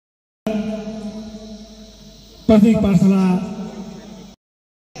प्राथमिक पाठशाला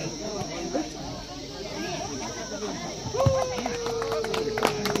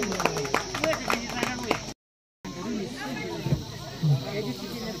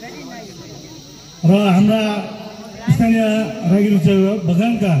र हाम्रा स्थानीय रागिरुचा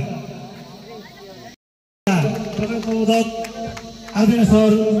बगानका प्रबन्धक आदरणीय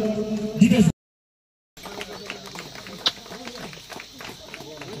सर दिपेश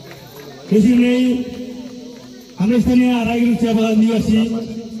यसरी नै हाम्रो स्थानीय रागिरुचा बगान निवासी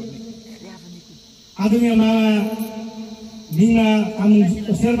आदरणीय मामा निङमा आमुङ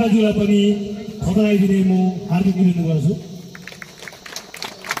शेर्पाज्यूलाई पनि खबर लगाइदिने म हार्दिक निवेदन गर्छु।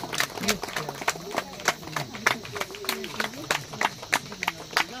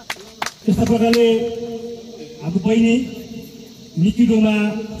 यस्ता प्रकारले हाम्रो बहिनी निकी डोमा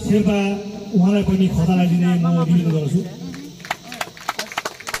शेर्पा उहाँलाई पनि खता लगाइदिने म निवेदन गर्छु।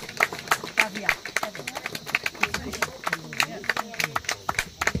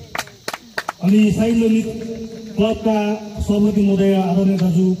 अनि साइलोनिक क्लबका सभापति महोदय आदरणीय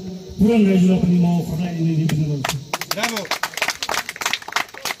दाजु पुरन राईज्यूलाई पनि म खता लगाइदिने निवेदन गर्छु।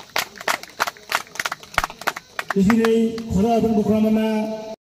 त्यसरी खता अर्पणको क्रममा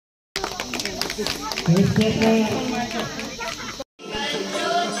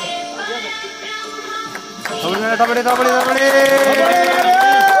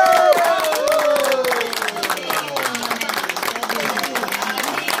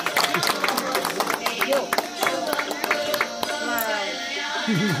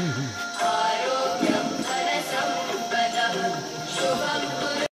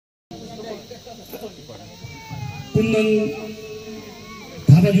कुन्दन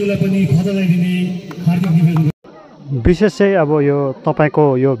थापाज्यूलाई पनि खता लगाइदिने हार्दिक निवेदन। विशेष चाहिँ अब यो तपाईँको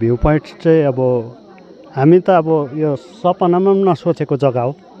यो भ्यू पोइन्ट चाहिँ अब हामी त अब यो सपनामा पनि नसोचेको जग्गा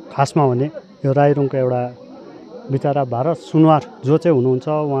हो। खासमा भने यो राईरुङको एउटा बिचरा भारत सुनवार जो चाहिँ हुनुहुन्छ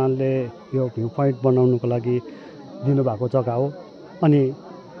उहाँले यो भ्यू पोइन्ट बनाउनुको लागि दिनुभएको जग्गा हो। अनि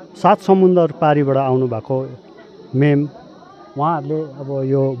 7 समुद्र पारीबाट आउनुभएको मेम उहाँहरूले अब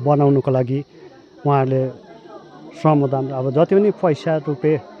यो बनाउनुको लागि उहाँहरूले श्रमदान अब जति पनि पैसा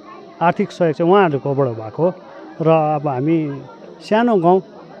रुपियाँ आर्थिक सहयोग चाहिँ उहाँहरूकोबाट भएको र अब हामी सानो गाउँ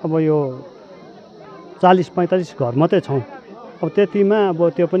अब यो 40-45 घर मात्रै छौँ। अब त्यतिमा अब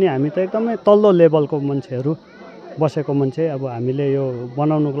त्यो पनि हामी त एकदमै तल्लो लेभलको मान्छेहरू बसेको मान्छे अब हामीले यो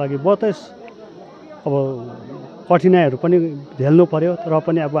बनाउनुको लागि बहुतै अब कठिनाइहरू पनि झेल्नु पर्यो। र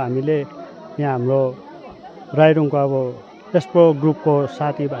पनि अब हामीले यहाँ हाम्रो राईरुङको अब एस्प्रो ग्रुपको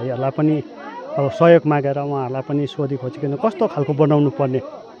साथीभाइहरूलाई पनि अब सहयोग मागेर उहाँहरूलाई पनि सोधी खोजिकन कस्तो खालको बनाउनु पर्ने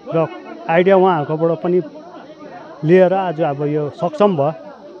र आइडिया उहाँहरूकोबाट पनि लिएर आज अब यो सक्षम भयो।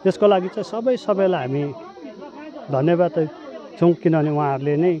 त्यसको लागि चाहिँ सबैलाई हामी धन्यवाद छौँ किनभने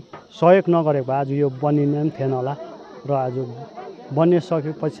उहाँहरूले नै सहयोग नगरेको भए आज यो बनिने पनि थिएन होला। र आज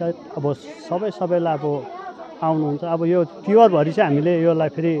बनिसकेपछि अब सबैलाई अब आउनुहुन्छ। अब यो तिहारभरि चाहिँ हामीले यसलाई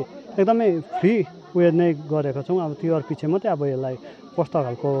फेरि एकदमै फ्री उयो नै गरेको छौँ। अब तिहार पछि मात्रै अब यसलाई कस्तो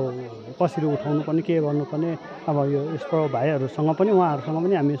खालको कसरी उठाउनु पर्ने के गर्नुपर्ने अब यो यस्तो भाइहरूसँग पनि उहाँहरूसँग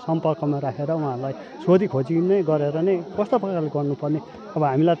पनि हामी सम्पर्कमा राखेर उहाँहरूलाई सोधी खोजी नै गरेर नै कस्तो प्रकारले गर्नुपर्ने अब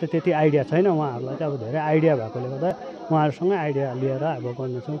हामीलाई त त्यति आइडिया छैन। उहाँहरूलाई चाहिँ अब धेरै आइडिया भएकोले गर्दा उहाँहरूसँगै आइडिया लिएर अब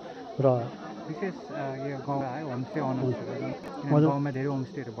गर्नेछौँ। र विशेष यो गाउँ है होमस्टे अनर्सहरू गाउँमा धेरै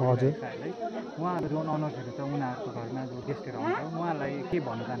होमस्टेहरू बनिरहेको छ है। उहाँहरू जुन अनर्सहरू छ उनीहरूको घरमा जो गेस्टहरू आउँछ उहाँहरूलाई के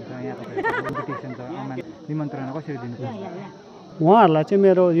भन्न चाहन्छ यहाँ तपाईँहरूको इन्भिटेसन छ निमन्त्रणा कसरी दिनुपर्छ? उहाँहरूलाई चाहिँ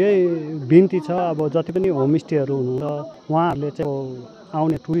मेरो यही बिन्ती छ अब जति पनि होमस्टेहरू हुनुहुन्छ उहाँहरूले चाहिँ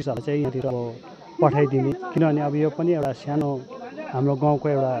आउने टुरिस्टहरूलाई चाहिँ यहाँतिर अब पठाइदिने किनभने अब यो पनि एउटा सानो हाम्रो गाउँको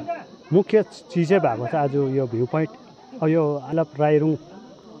एउटा मुख्य चिजै भएको छ आज यो भ्यू पोइन्ट। अब यो आलप राईरुङ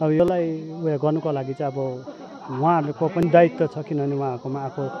अब यसलाई उयो गर्नुको लागि चाहिँ अब उहाँहरूको पनि दायित्व छ किनभने उहाँहरूकोमा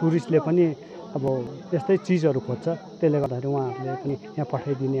आएको टुरिस्टले पनि अब यस्तै चिजहरू खोज्छ। त्यसले गर्दाखेरि उहाँहरूले पनि यहाँ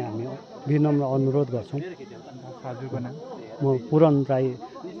पठाइदिने हामी विनम्र अनुरोध गर्छौँ। हजुरको नाम? म पुरन राई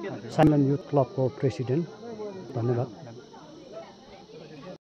साइमन युथ क्लबको प्रेसिडेन्ट। धन्यवाद।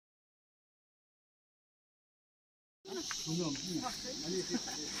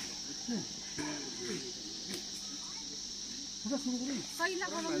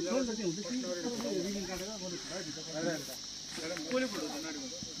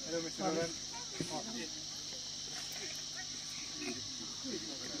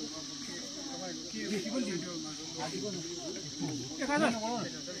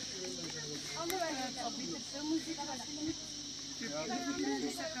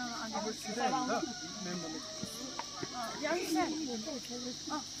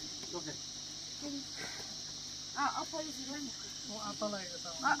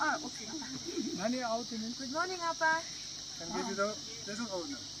 Okay. Good morning, Appa.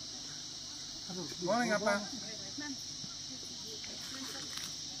 Morning, Appa.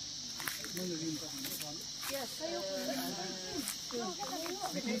 Yes.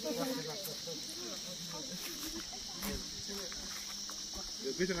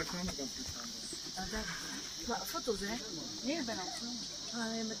 Foto's hè? Nee, ik ben al zo.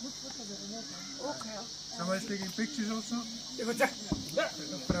 Met moet foto's er okay. Somebody's taking pictures also?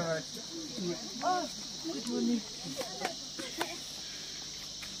 Oh, good morning.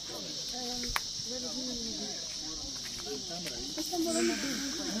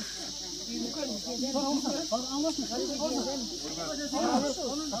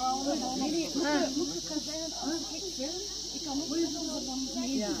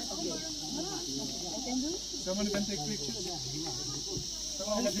 Someone can take pictures.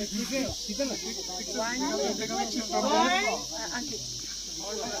 Someone can take pictures.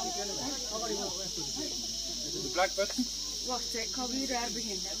 The black button? Wacht, ik kan weer daar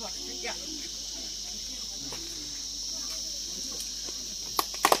beginnen. Wacht, ja.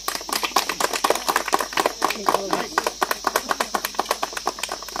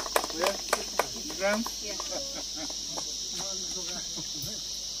 Yeah. Ground? Yes.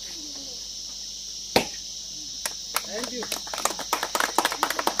 Thank you.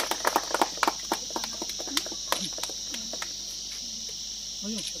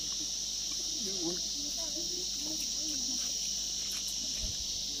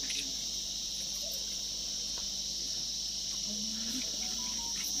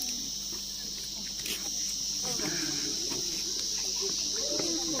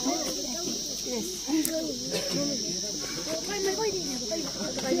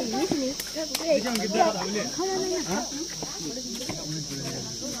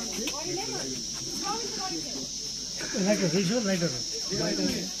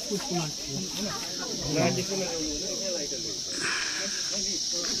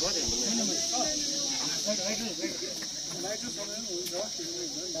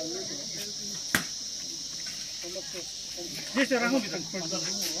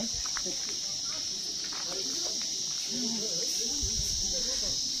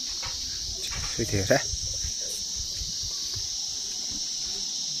 Sweet here.